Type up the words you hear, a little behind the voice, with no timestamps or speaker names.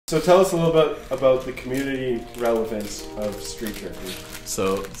So tell us a little bit about the community relevance of street drifting.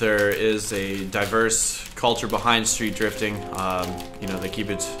 So there is a diverse culture behind street drifting. They keep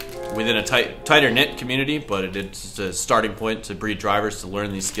it within a tighter knit community, but it's a starting point to breed drivers to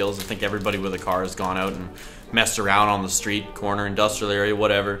learn these skills. I think everybody with a car has gone out and messed around on the street, corner, industrial area,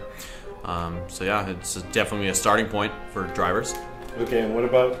 whatever. So yeah, it's definitely a starting point for drivers. Okay, and what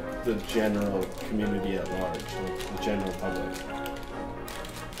about the general community at large, like the general public?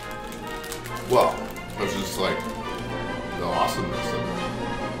 Well, it's just like the awesomeness of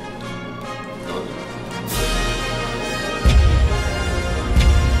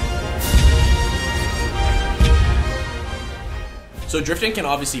it. So drifting can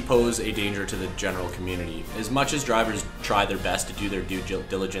obviously pose a danger to the general community. As much as drivers try their best to do their due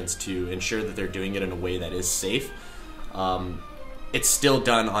diligence to ensure that they're doing it in a way that is safe, it's still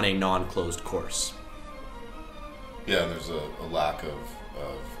done on a non-closed course. Yeah, there's a lack of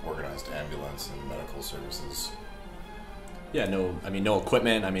organized ambulance and medical services. Yeah, no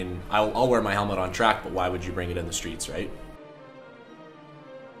equipment. I'll wear my helmet on track, but why would you bring it in the streets, right?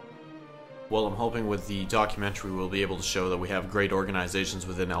 Well, I'm hoping with the documentary we'll be able to show that we have great organizations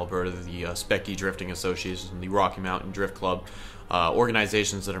within Alberta, the Specky Drifting Association, the Rocky Mountain Drift Club,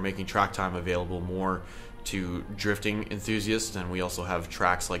 organizations that are making track time available more to drifting enthusiasts, and we also have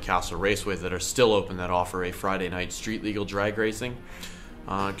tracks like Castle Raceway that are still open that offer a Friday night street legal drag racing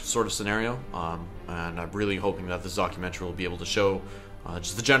sort of scenario, and I'm really hoping that this documentary will be able to show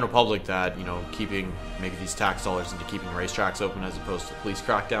just the general public that keeping maybe these tax dollars into keeping racetracks open as opposed to police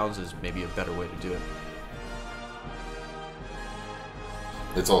crackdowns is maybe a better way to do it.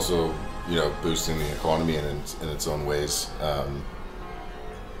 It's also boosting the economy in its own ways.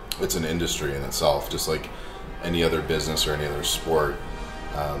 It's an industry in itself, just like any other business or any other sport.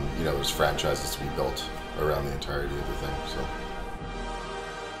 There's franchises to be built around the entirety of the thing. So.